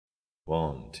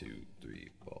1, 2, 3,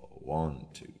 4, 1,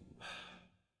 2.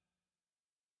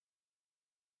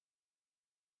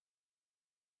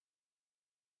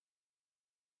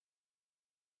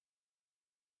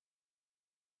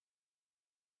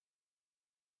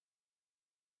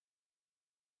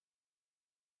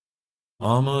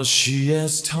 Mama, she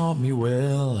has taught me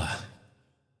well,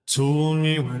 told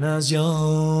me when I was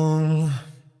young,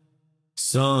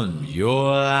 son,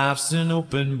 your life's an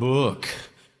open book,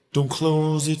 don't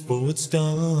close it for it's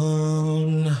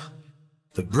done.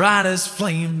 The brightest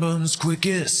flame burns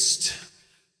quickest,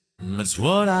 that's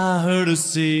what I heard her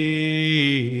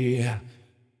say.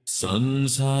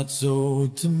 Son's heart's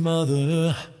owed to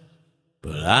mother,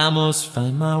 but I must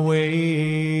find my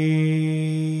way.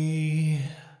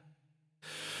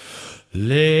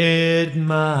 Let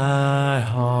my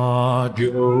heart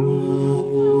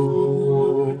go,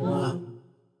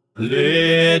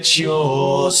 let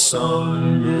your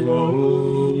sun grow.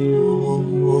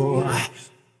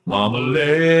 Mama,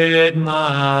 let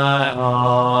my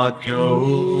heart go,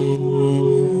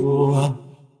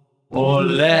 or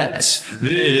let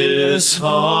this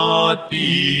heart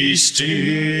be still,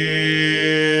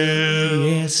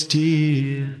 yes,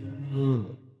 still.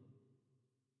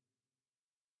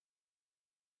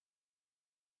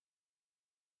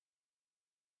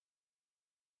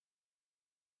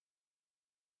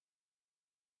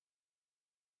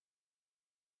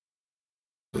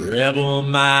 Rebel,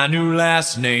 my new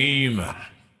last name,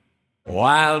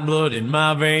 wild blood in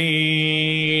my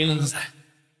veins,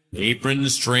 apron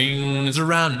strings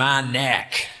around my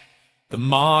neck, the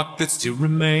mark that still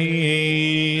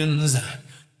remains.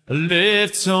 I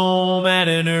left home at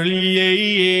an early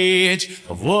age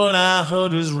of what I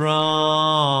heard was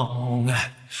wrong.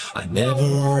 I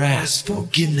never asked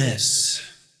forgiveness,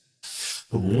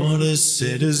 but what is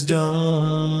said is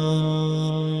done.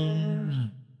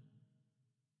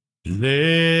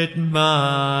 Let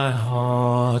my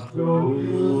heart go,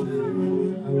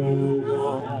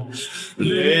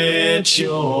 let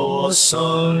your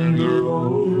sun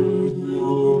grow.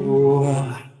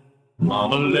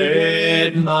 Mama,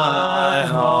 let my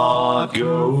heart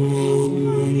go,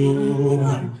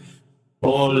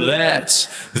 or let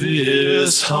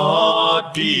this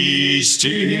heart be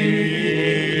still.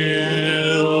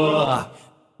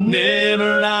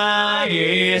 Never I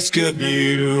ask of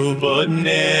you, but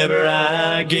never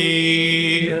I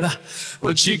give.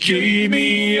 But you gave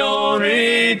me your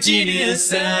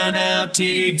emptiness, and I'll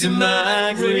take to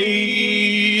my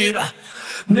grave.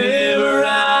 Never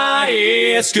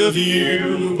I ask of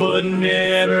you, but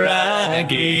never I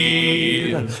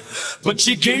give. But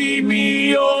you gave me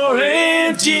your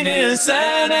emptiness,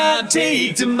 and I'll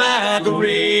take to my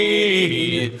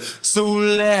grave. So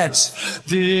let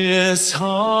this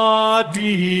heart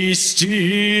be still.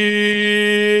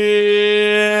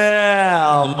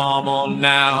 Mama,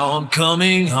 now I'm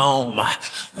coming home.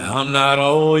 I'm not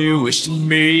all you wish to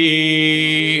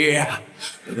be.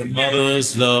 The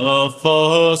mother's love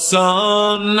for her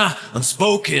son,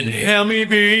 unspoken, help me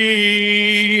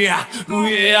be. Yeah,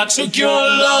 I took your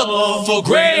love for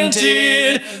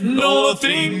granted, no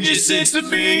thing you said to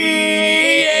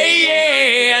me.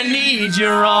 Yeah, I need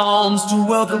your arms to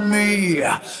welcome me.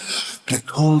 The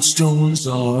cold stones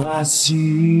all I see.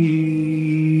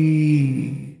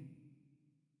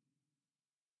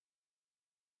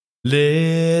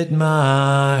 Let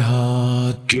my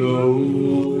heart go,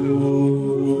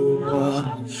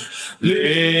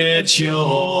 let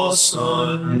your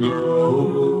sun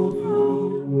grow.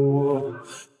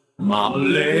 Mama,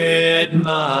 let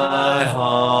my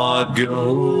heart go,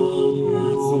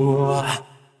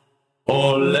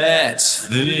 or let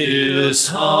this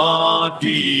heart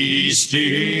be still.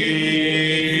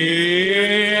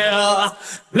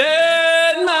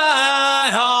 Let my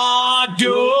heart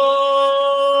go,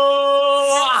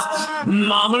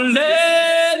 Mama,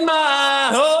 let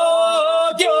my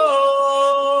heart go.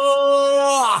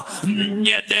 You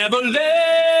never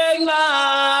let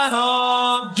my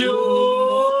heart go.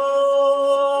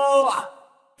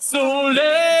 So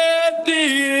let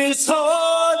this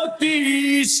heart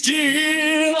be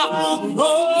still. Oh, oh,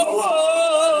 oh.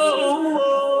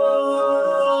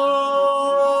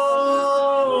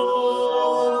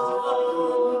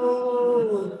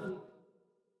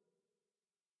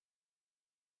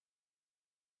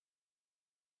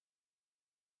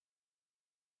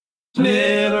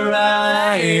 Never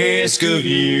I ask of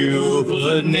you,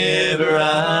 but never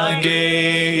I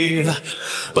gave.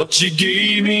 But you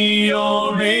gave me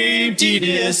your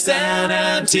emptiness, and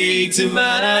I take to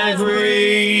my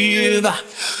grave.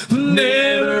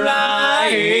 Never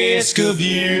I ask of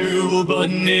you, but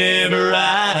never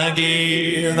I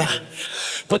give.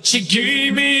 But you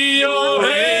gave me your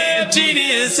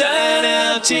emptiness and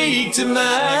I'll take to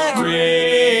my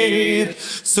grave.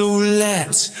 So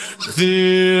let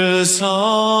this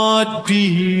heart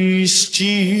be still.